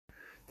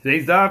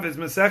Today's daf is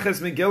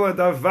Maseches Megillah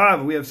Daf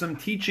Vav. We have some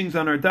teachings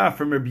on our daf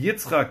from Rabbi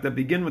Yitzchak that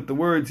begin with the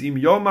words Im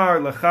Yomar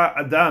Lecha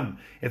Adam.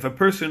 If a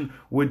person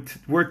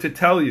were to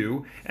tell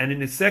you, and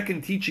in his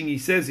second teaching he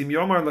says Im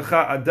Yomar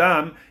Lecha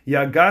Adam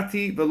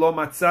Yagati Velo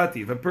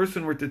Matzati. If a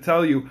person were to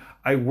tell you,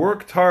 I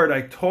worked hard,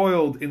 I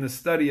toiled in the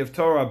study of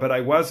Torah, but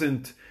I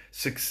wasn't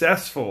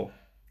successful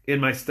in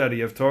my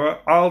study of Torah,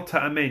 al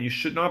ta'amen, you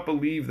should not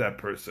believe that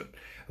person.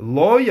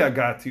 Lo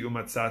yagati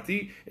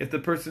umatzati, if the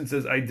person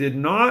says, I did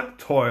not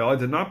toil, I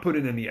did not put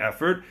in any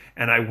effort,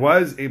 and I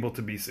was able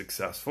to be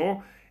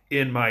successful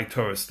in my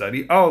Torah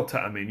study, al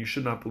ta'amen, you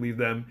should not believe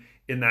them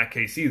in that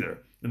case either.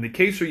 In the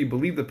case where you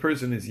believe the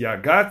person is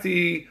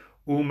yagati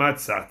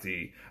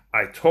umatzati,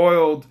 I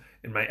toiled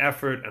in my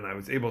effort and I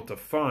was able to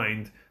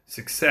find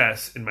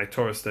success in my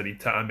Torah study,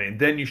 ta'amen,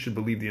 then you should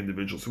believe the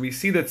individual. So we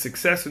see that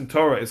success in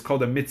Torah is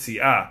called a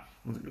mitziah,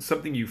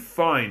 something you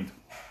find.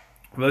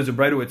 Eliezer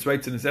Breitowitz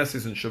writes in his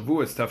essays in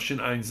Shavuos, Tafshin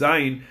Ein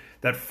Zayin,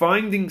 that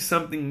finding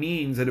something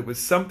means that it was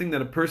something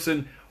that a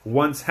person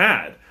once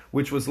had,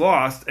 which was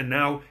lost, and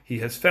now he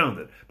has found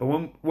it. But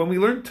when we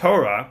learn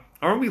Torah,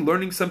 aren't we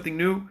learning something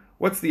new?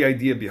 What's the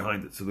idea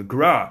behind it? So the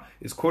Gra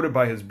is quoted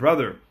by his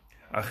brother,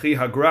 Achi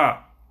HaGra,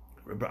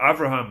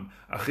 Avraham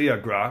Achi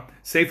HaGra,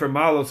 Sefer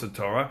Malos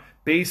Torah,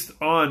 based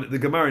on the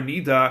Gemara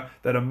Nida,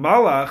 that a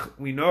malach,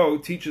 we know,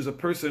 teaches a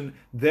person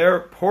their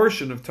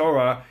portion of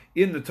Torah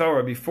in the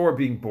Torah before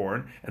being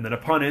born, and then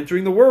upon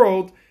entering the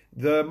world,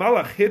 the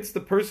malach hits the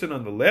person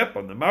on the lip,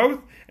 on the mouth,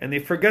 and they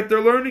forget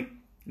their learning.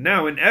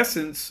 Now, in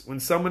essence,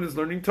 when someone is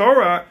learning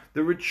Torah,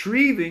 they're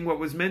retrieving what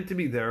was meant to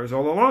be theirs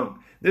all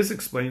along. This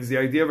explains the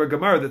idea of a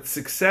Gemara that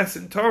success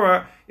in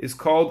Torah is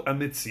called a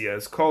mitzvah,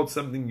 is called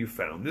something you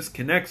found. This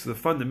connects to the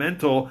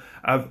fundamental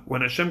of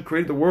when Hashem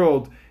created the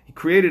world, He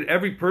created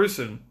every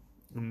person,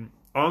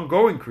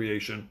 ongoing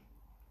creation,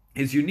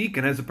 is unique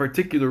and has a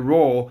particular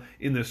role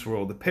in this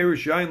world. The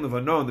Perush Yain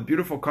Levanon, the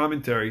beautiful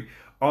commentary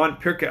on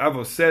Pirkei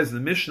Avos, says in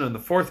the Mishnah in the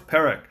fourth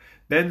parak,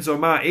 Ben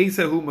Zoma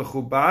Eisehu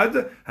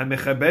Mechubad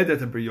HaMechabed Et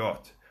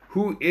HaBriyot.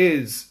 Who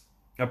is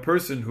a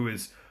person who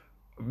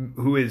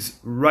is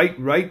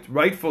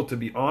rightful to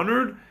be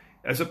honored,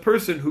 as a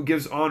person who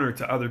gives honor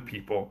to other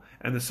people.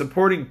 And the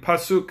supporting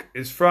pasuk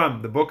is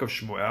from the book of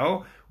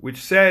Shmuel,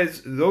 which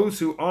says, those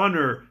who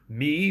honor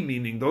me,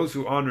 meaning those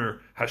who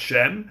honor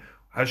Hashem,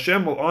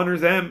 Hashem will honor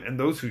them, and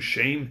those who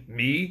shame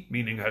me,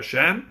 meaning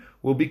Hashem,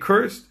 will be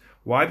cursed.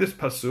 Why this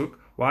pasuk?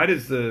 Why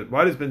does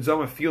Ben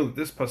Zoma feel that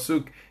this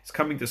pasuk is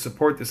coming to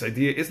support this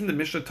idea? Isn't the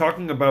Mishnah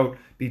talking about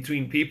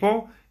between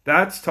people?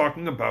 That's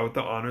talking about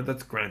the honor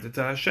that's granted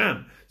to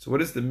Hashem. So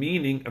what is the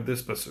meaning of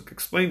this pasuk?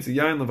 Explains the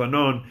Yain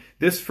Levanon.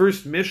 This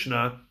first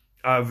Mishnah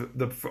of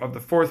the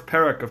fourth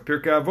parak of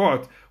Pirkei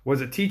Avot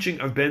was a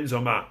teaching of Ben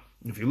Zoma.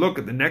 If you look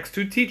at the next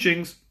two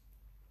teachings,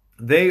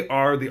 the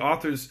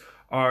author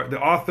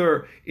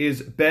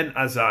is Ben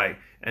Azai,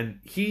 and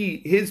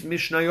his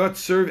Mishnayot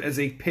serve as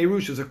a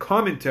perush, as a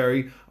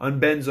commentary on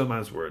Ben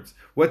Zoma's words.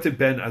 What did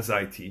Ben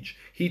Azai teach?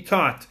 He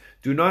taught,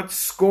 do not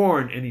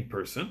scorn any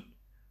person,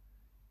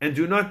 and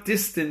do not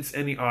distance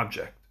any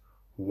object.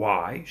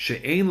 Why?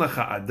 She'ein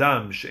lecha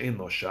adam she'ein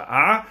lo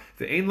sha'a,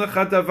 ve'ein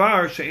lecha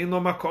davar she'ein lo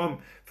makom.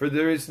 For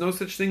there is no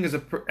such thing as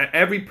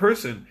every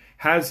person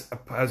has a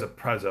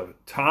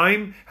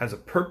time, has a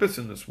purpose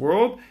in this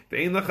world.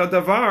 Ve'ein lecha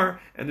davar,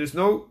 and there's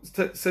no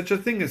such a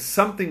thing as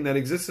something that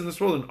exists in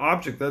this world, an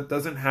object that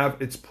doesn't have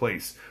its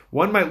place.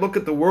 One might look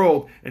at the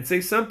world and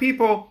say some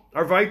people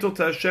are vital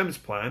to Hashem's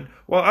plan,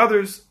 while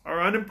others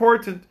are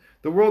unimportant.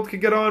 The world could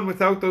get on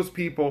without those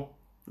people.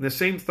 And the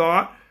same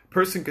thought a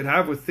person could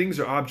have with things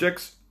or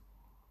objects,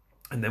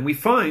 and then we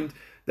find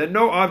that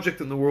no object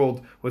in the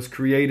world was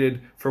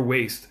created for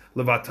waste.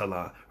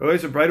 Levatala.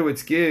 Eliezer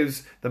Breitowitz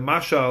gives the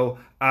mashal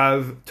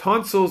of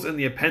tonsils in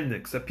the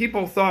appendix, that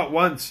people thought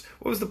once,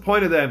 what was the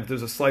point of them? If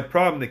there's a slight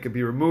problem, they could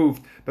be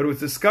removed. But it was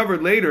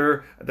discovered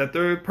later that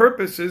their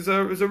purpose is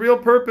a real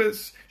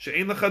purpose.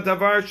 She'ein lecha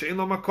davar, she'ein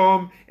lo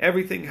makom.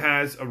 Everything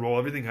has a role,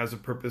 everything has a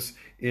purpose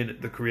in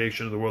the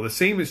creation of the world. The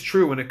same is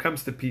true when it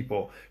comes to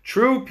people.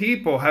 True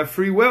people have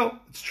free will.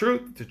 It's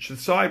true to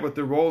decide what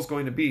their role is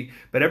going to be.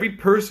 But every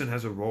person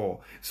has a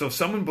role. So if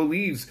someone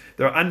believes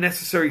there are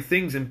unnecessary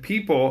things in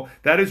people,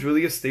 that is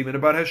really a statement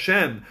about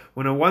Hashem.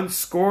 When one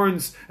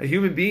scorns a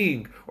human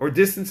being or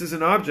distances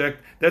an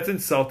object, that's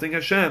insulting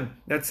Hashem.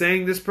 That's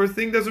saying this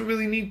thing doesn't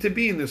really need to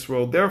be in this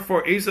world.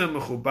 Therefore, if a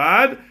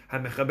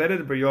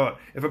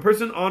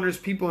person honors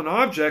people and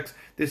objects,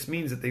 this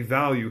means that they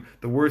value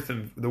the worth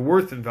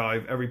and value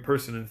of every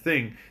person and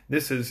thing.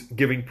 This is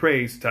giving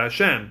praise to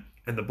Hashem,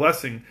 and the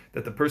blessing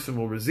that the person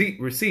will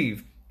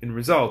receive in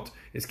result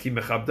is ki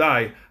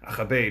mechabdai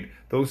achabed.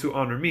 Those who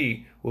honor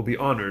me will be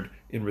honored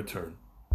in return.